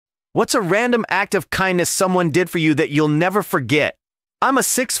What's a random act of kindness someone did for you that you'll never forget? I'm a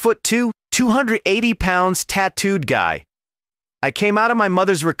 6'2", 280 pounds tattooed guy. I came out of my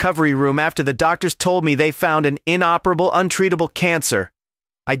mother's recovery room after the doctors told me they found an inoperable, untreatable cancer.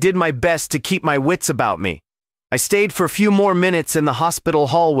 I did my best to keep my wits about me. I stayed for a few more minutes in the hospital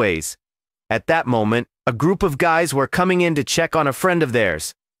hallways. At that moment, a group of guys were coming in to check on a friend of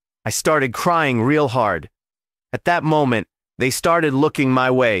theirs. I started crying real hard. At that moment, they started looking my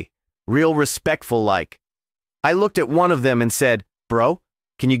way, real respectful like. I looked at one of them and said, "Bro,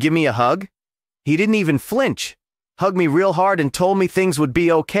 can you give me a hug?" He didn't even flinch, hugged me real hard and told me things would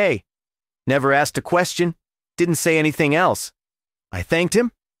be okay. Never asked a question, didn't say anything else. I thanked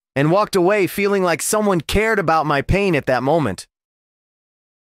him and walked away feeling like someone cared about my pain at that moment.